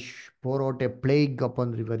God will pour out a plague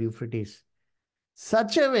upon the river Euphrates,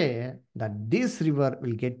 such a way that this river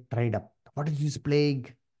will get dried up. What is this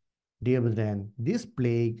plague? Dear brethren, this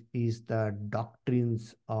plague is the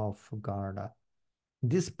doctrines of God.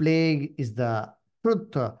 This plague is the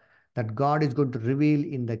truth that God is going to reveal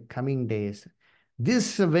in the coming days.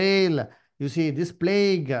 This veil, you see, this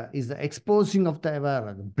plague is the exposing of the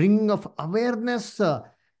ever, the bringing of awareness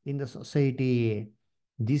in the society.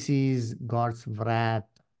 This is God's wrath.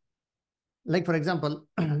 Like, for example,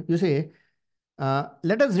 you see,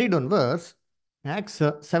 let us read one verse, Acts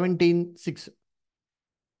 17:6.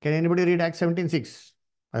 Can anybody read Acts 17:6?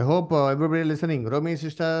 I hope everybody listening. Romy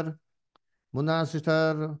sister, Munna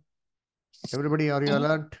sister, everybody, are you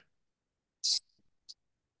alert?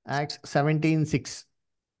 Acts 17:6.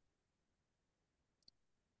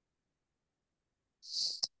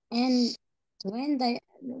 And when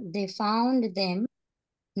they found them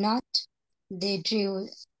not, they drew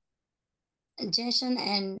Jason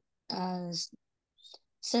and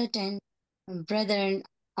certain brethren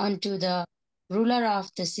unto the ruler of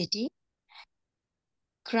the city,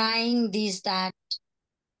 crying, these that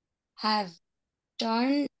have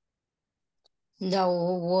turned the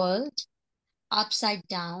world upside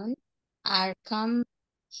down are come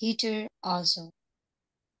hither also.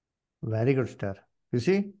 Very good, sir. You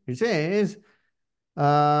see, it says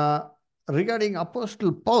regarding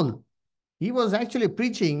Apostle Paul, he was actually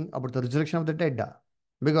preaching about the resurrection of the dead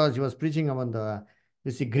because he was preaching among the,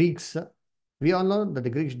 you see, Greeks. We all know that the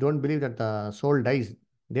Greeks don't believe that the soul dies.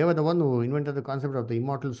 They were the one who invented the concept of the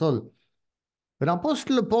immortal soul. When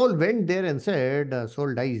Apostle Paul went there and said,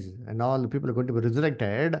 soul dies and all the people are going to be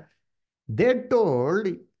resurrected, they told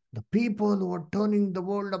the people who are turning the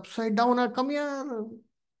world upside down are come here.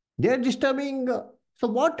 They are disturbing. So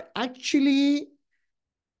what actually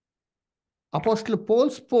Apostle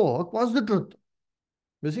Paul spoke was the truth.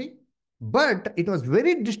 You see? But it was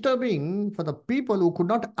very disturbing for the people who could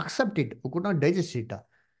not accept it, who could not digest it.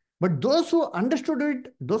 But those who understood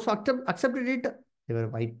it, those who accepted it, they were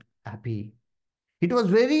quite happy. It was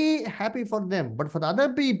very happy for them. But for the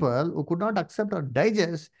other people who could not accept or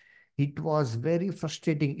digest, it was very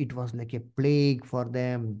frustrating. It was like a plague for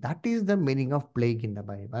them. That is the meaning of plague in the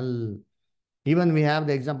Bible. Even we have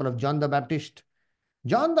the example of John the Baptist.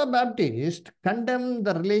 John the Baptist condemned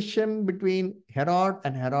the relation between Herod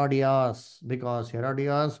and Herodias because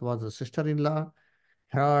Herodias was a sister-in-law.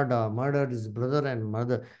 Herod murdered his brother and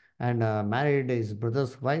mother and married his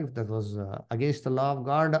brother's wife. That was against the law of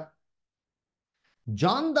God.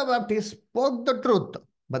 John the Baptist spoke the truth,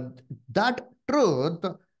 but that truth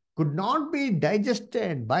could not be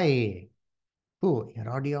digested by who?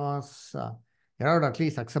 Herodias. Herod at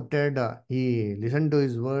least accepted. He listened to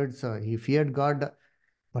his words. He feared God.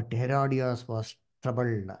 But Herodias was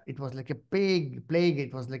troubled. It was like a plague.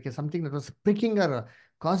 It was like something that was pricking her,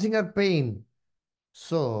 causing her pain.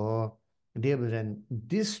 So, dear brethren,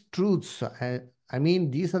 these truths, I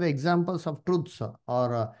mean, these are the examples of truths,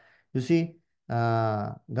 or you see,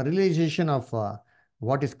 the realization of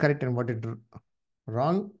what is correct and what is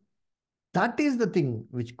wrong. That is the thing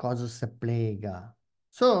which causes a plague.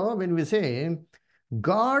 So, when we say,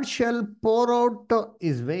 God shall pour out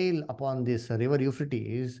his veil upon this river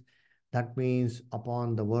Euphrates, that means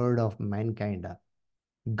upon the word of mankind.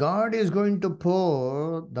 God is going to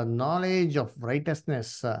pour the knowledge of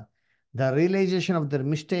righteousness, the realization of their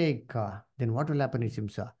mistake. Then what will happen, it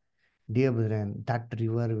seems? Dear brethren, that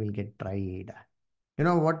river will get dried. You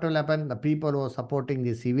know what will happen? The people who are supporting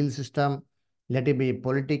the civil system, let it be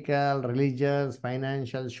political, religious,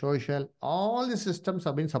 financial, social, all the systems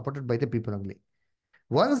have been supported by the people only.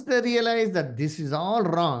 Once they realize that this is all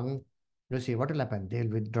wrong, you see, what will happen? They'll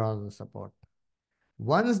withdraw the support.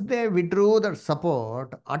 Once they withdrew the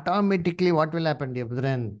support, automatically what will happen, dear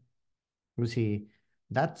brethren? You see,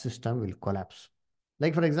 that system will collapse.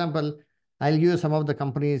 Like, for example, I'll give you some of the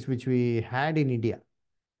companies which we had in India.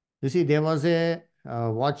 You see, there was a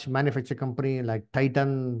watch manufacturer company like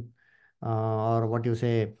Titan or what you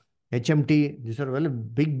say, HMT. These are very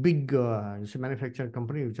big you see, manufacturer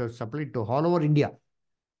company which are supplied to all over India.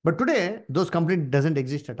 But today, those companies doesn't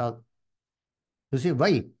exist at all. You see,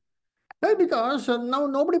 why? Why? Because now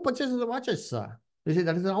nobody purchases the watches. You see,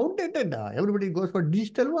 that is outdated. Everybody goes for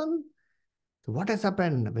digital one. So what has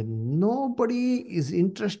happened? When nobody is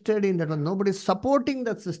interested in that one, nobody is supporting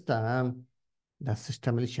that system, the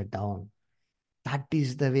system will shut down. That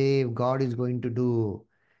is the way God is going to do.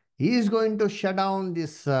 He is going to shut down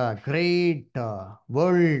this great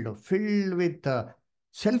world filled with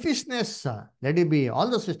Selfishness, let it be all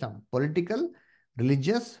the system, political,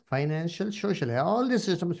 religious, financial, social, all these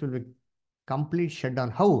systems will be complete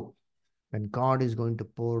shutdown. How? When God is going to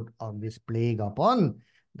pour out this plague upon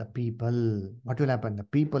the people, what will happen? The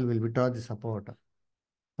people will withdraw the support.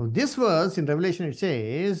 Now, this verse in Revelation, it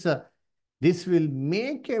says, this will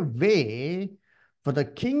make a way for the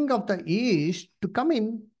king of the east to come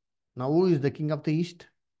in. Now, who is the king of the east?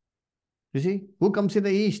 You see, who comes in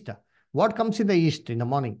the east? What comes in the east in the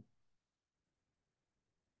morning?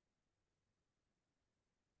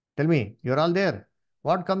 Tell me, you're all there.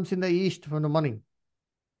 What comes in the east from the morning?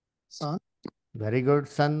 Sun. Very good,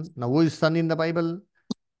 sun. Now, who is sun in the Bible?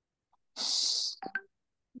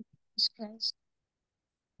 Christ.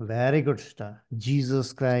 Very good, sister.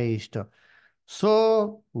 Jesus Christ.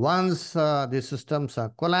 So, once the systems are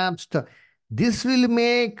collapsed, this will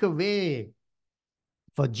make way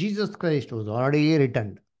for Jesus Christ, who was already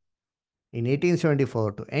returned in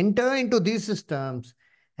 1874, to enter into these systems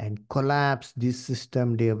and collapse this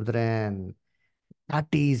system, dear brethren. That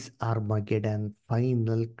is Armageddon,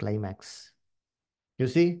 final climax. You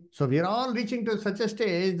see? So we are all reaching to such a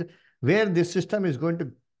stage where this system is going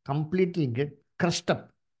to completely get crushed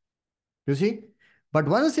up. You see? But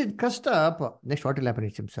once it crushed up, next what will happen,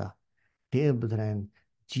 it seems, dear brethren,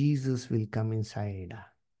 Jesus will come inside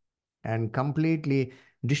and completely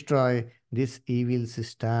destroy this evil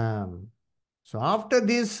system. So after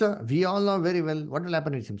this, we all know very well what will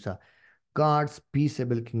happen, it seems, God's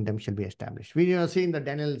peaceable kingdom shall be established. We have seen the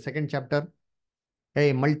Daniel 2nd chapter,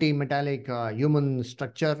 a multi-metallic human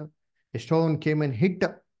structure. A stone came and hit.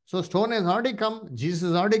 So stone has already come. Jesus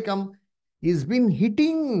has already come. He's been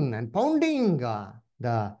hitting and pounding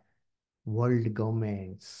the world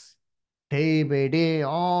governments. Day by day,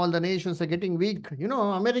 all the nations are getting weak. You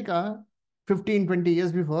know, America, 15, 20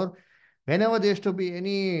 years before, whenever there used to be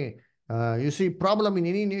any, you see, problem in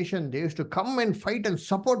any nation, they used to come and fight and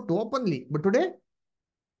support openly. But today,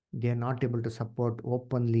 they are not able to support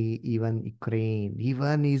openly even Ukraine,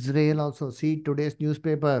 even Israel also. See today's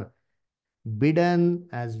newspaper.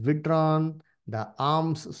 Biden has withdrawn the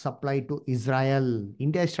arms supply to Israel.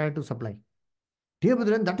 India is trying to supply. Dear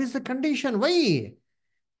brethren, that is the condition. Why?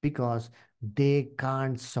 Because they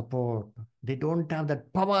can't support. They don't have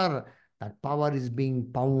that power. That power is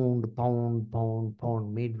being pound,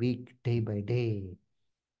 made weak day by day.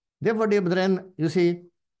 Therefore, dear brethren, you see,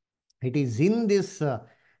 it is in this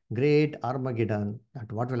great Armageddon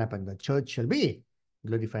that what will happen? The church shall be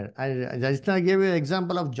glorified. I just now gave you an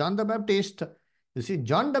example of John the Baptist. You see,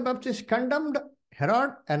 John the Baptist condemned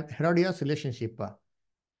Herod and Herodias' relationship.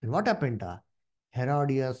 And what happened?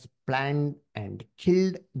 Herodias planned and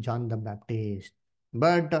killed John the Baptist.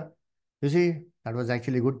 But you see, that was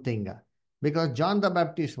actually a good thing because John the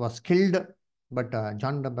Baptist was killed, but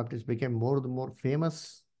John the Baptist became more and more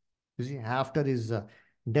famous. You see, after his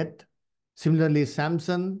death. Similarly,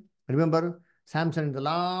 Samson, remember Samson in the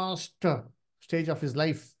last stage of his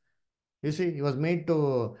life. You see, he was made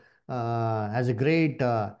to as a great,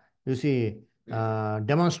 you see,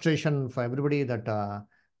 demonstration for everybody that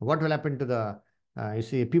what will happen to the, you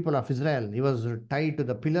see, people of Israel. He was tied to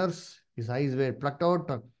the pillars. His eyes were plucked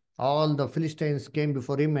out. All the Philistines came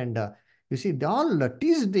before him, and you see, they all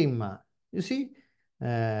teased him. You see,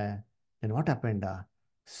 then what happened?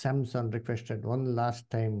 Samson requested one last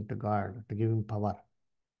time to God to give him power.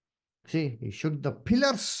 See, he shook the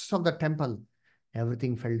pillars of the temple.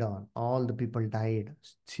 Everything fell down. All the people died.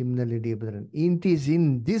 Similarly, dear brethren, it is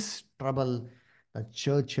in this trouble the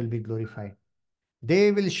church shall be glorified.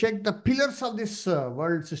 They will shake the pillars of this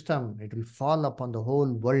world system. It will fall upon the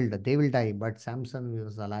whole world. They will die, but Samson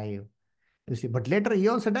was alive. You see, but later he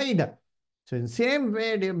also died. So in same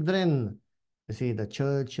way, dear brethren, you see, the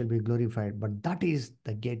church shall be glorified. But that is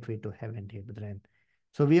the gateway to heaven, dear brethren.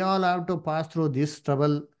 So we all have to pass through this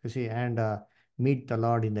trouble, you see, and meet the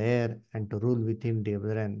Lord in the air and to rule with him, dear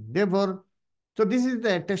brethren. Therefore, so this is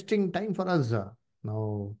the testing time for us.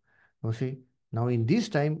 Now, you see, now in this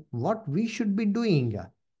time, what we should be doing,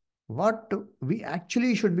 what we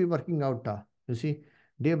actually should be working out. You see,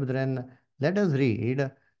 dear brethren, let us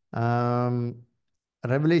read um,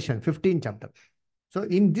 Revelation 15 chapter. So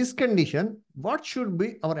in this condition, what should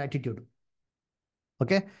be our attitude?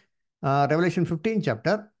 Okay. Revelation 15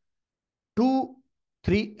 chapter 2,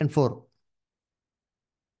 3 and 4.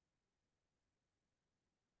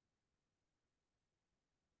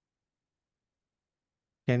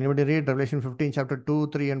 Can anybody read Revelation 15 chapter 2,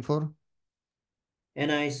 3 and 4?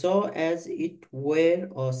 And I saw as it were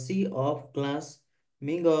a sea of glass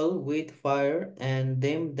mingled with fire, and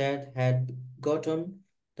them that had gotten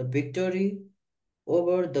the victory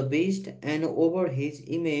over the beast and over his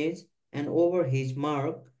image and over his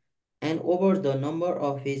mark, and over the number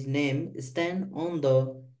of his name, stand on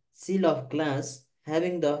the seal of glass,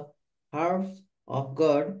 having the harps of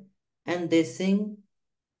God, and they sing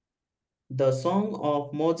the song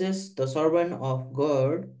of Moses, the servant of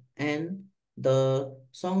God, and the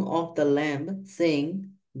song of the Lamb, saying,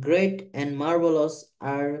 Great and marvelous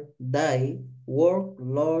are thy work,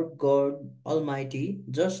 Lord God Almighty,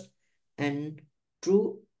 just and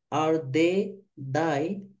true are they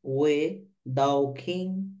thy way, thou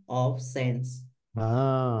King of saints.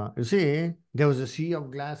 You see, there was a sea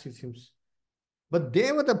of glass, it seems. But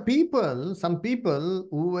they were the people, some people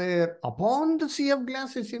who were upon the sea of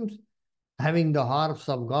glass, it seems, having the harps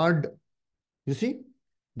of God. You see,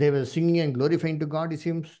 they were singing and glorifying to God, it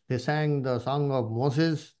seems. They sang the song of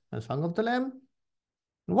Moses, the song of the Lamb.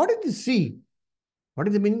 What is the sea? What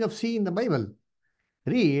is the meaning of sea in the Bible?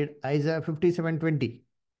 Read Isaiah 57:20.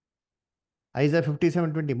 Isaiah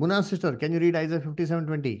 57:20. Muna's sister, can you read Isaiah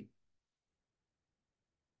 57:20?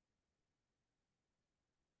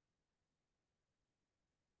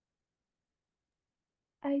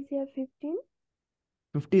 Isaiah 15.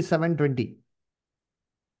 57:20.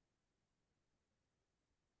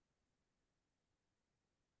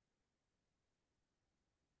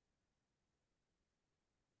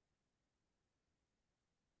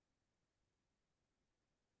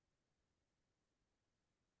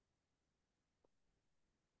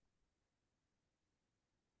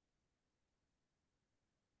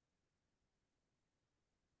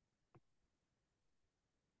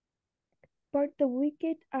 But the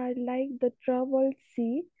wicked are like the troubled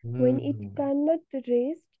sea, when it cannot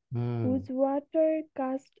rest, whose water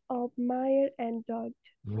cast up mire and dirt.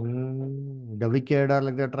 The wicked are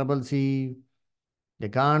like the troubled sea. They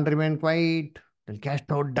can't remain quiet. They'll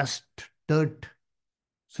cast out dust, dirt,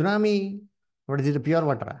 tsunami. What is it? The pure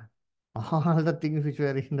water. All the things which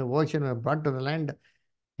were in the ocean were brought to the land.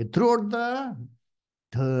 They threw out the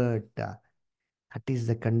dirt. That is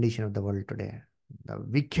the condition of the world today. The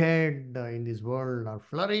wicked in this world are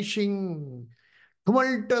flourishing.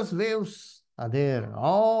 Tumultuous waves are there.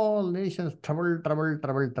 All nations trouble, trouble,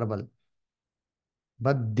 trouble, trouble.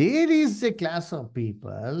 But there is a class of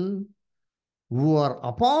people who are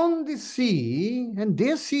upon the sea and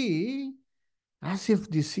they see as if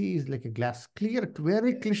the sea is like a glass, clear,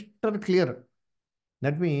 very crystal clear.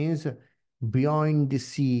 That means beyond the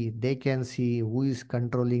sea, they can see who is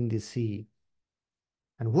controlling the sea.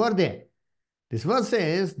 And who are they? This verse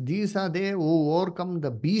says, these are they who overcome the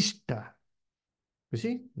beast. You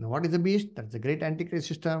see, now what is the beast? That's the great antichrist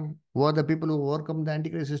system. Who are the people who overcome the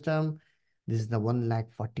antichrist system? This is the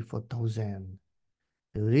 144,000.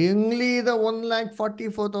 Only the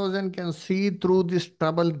 144,000 can see through this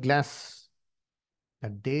troubled glass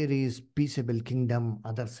that there is peaceable kingdom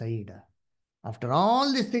other side. After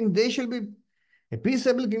all these things, there shall be a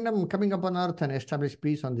peaceable kingdom coming upon earth and establish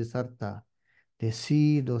peace on this earth. They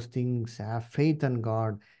see those things, have faith in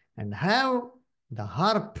God, and have the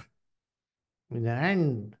harp in their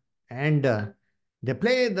hand, and they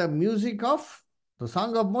play the music of the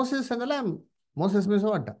song of Moses and the Lamb. Moses means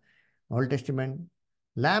what? Old Testament.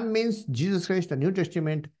 Lamb means Jesus Christ, the New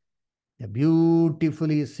Testament. They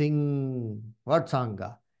beautifully sing what song?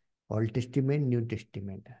 Old Testament, New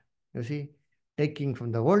Testament. You see, taking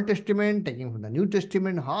from the Old Testament, taking from the New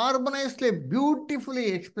Testament, harmoniously, beautifully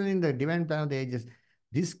explaining the divine plan of the ages.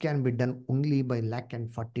 This can be done only by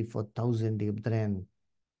 144,000 brethren.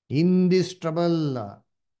 In this trouble,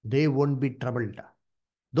 they won't be troubled.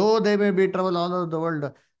 Though they may be troubled all over the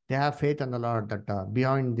world, they have faith in the Lord that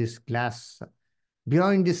beyond this glass,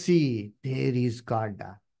 beyond the sea, there is God.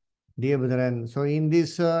 Dear brethren, so in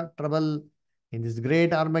this trouble, in this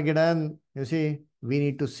great Armageddon, you see, we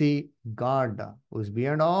need to see God who is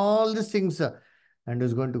beyond all these things and who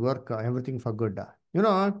is going to work everything for good. You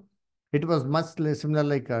know, it was much similar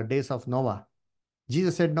like days of Noah.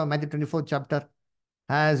 Jesus said, no, Matthew 24 chapter,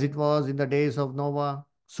 as it was in the days of Noah,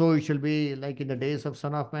 so it shall be like in the days of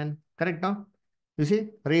Son of Man. Correct, no? You see,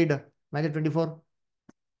 read Matthew 24.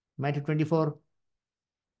 Matthew 24.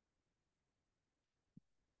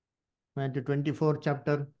 Matthew 24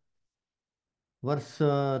 chapter, verse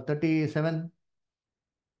 37.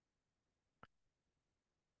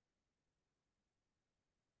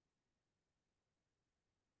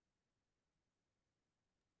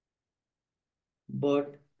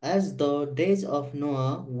 But as the days of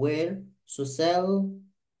Noah were, so shall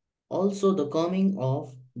also the coming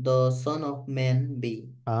of the Son of Man be.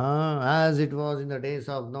 As it was in the days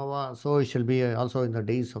of Noah, so it shall be also in the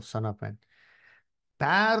days of Son of Man.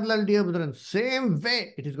 Parallel, dear brethren, same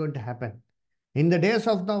way it is going to happen. In the days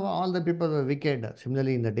of Noah, all the people were wicked.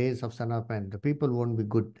 Similarly, in the days of Son of Man, the people won't be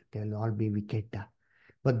good. They'll all be wicked.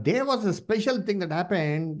 But there was a special thing that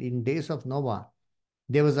happened in days of Noah.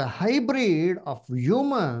 There was a hybrid of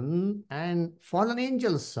human and fallen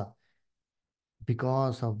angels,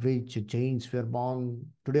 because of which giants were born.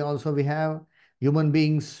 Today also we have human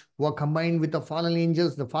beings who are combined with the fallen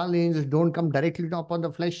angels. The fallen angels don't come directly upon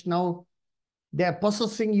the flesh now. They are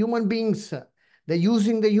possessing human beings. They're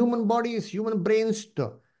using the human bodies, human brains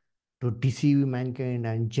to deceive mankind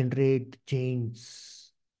and generate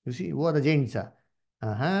giants. You see, who are the giants?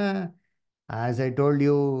 Uh-huh. As I told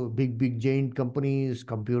you, big giant companies,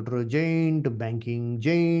 computer giant, banking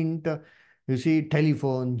giant, you see,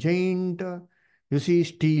 telephone giant, you see,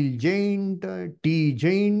 steel giant, tea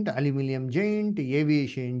giant, aluminum giant,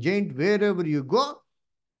 aviation giant, wherever you go,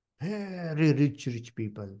 very rich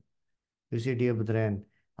people. You see, dear brethren,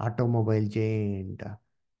 automobile giant.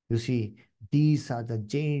 You see, these are the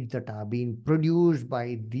giants that are being produced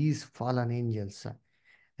by these fallen angels.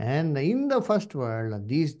 And in the first world,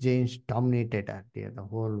 these giants dominated the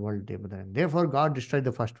whole world. Dear brethren. Therefore, God destroyed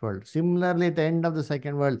the first world. Similarly, at the end of the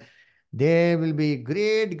second world, there will be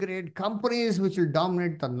great companies which will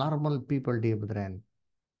dominate the normal people, dear brethren.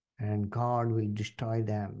 And God will destroy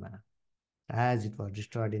them as it was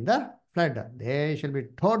destroyed in the flood. They shall be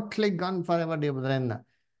totally gone forever, dear brethren.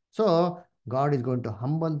 So, God is going to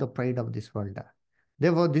humble the pride of this world.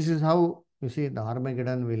 Therefore, this is how, you see, the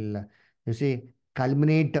Armageddon will, you see,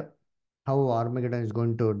 culminate, how Armageddon is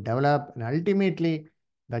going to develop. And ultimately,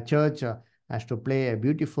 the church has to play a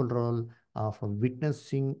beautiful role of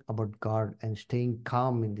witnessing about God and staying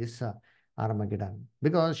calm in this Armageddon,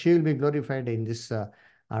 because she will be glorified in this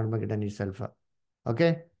Armageddon itself.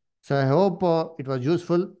 Okay. So I hope it was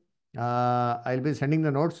useful. I'll be sending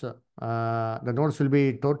the notes. The notes will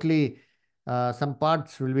be totally, some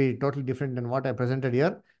parts will be totally different than what I presented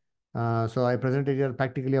here. So I presented here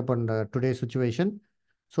practically upon today's situation.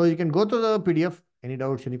 So you can go to the PDF. Any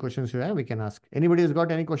doubts, any questions you have, we can ask. Anybody has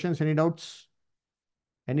got any questions, any doubts?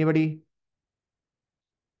 Anybody?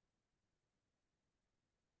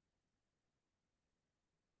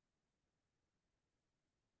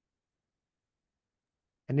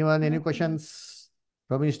 Anyone, any questions?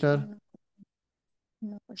 Prime Minister?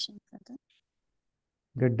 No question, brother.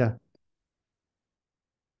 Good.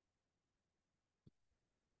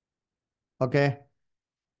 Okay.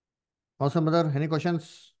 Awesome, brother. Any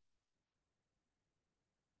questions?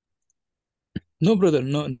 No, brother.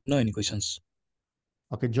 No any questions.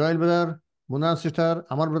 Okay. Joel, brother. Muna, sister.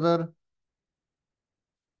 Amar, brother.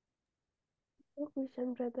 No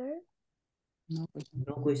question, brother. No question.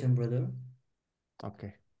 No question, brother.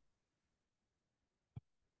 Okay.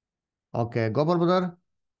 Okay. Gopal, brother.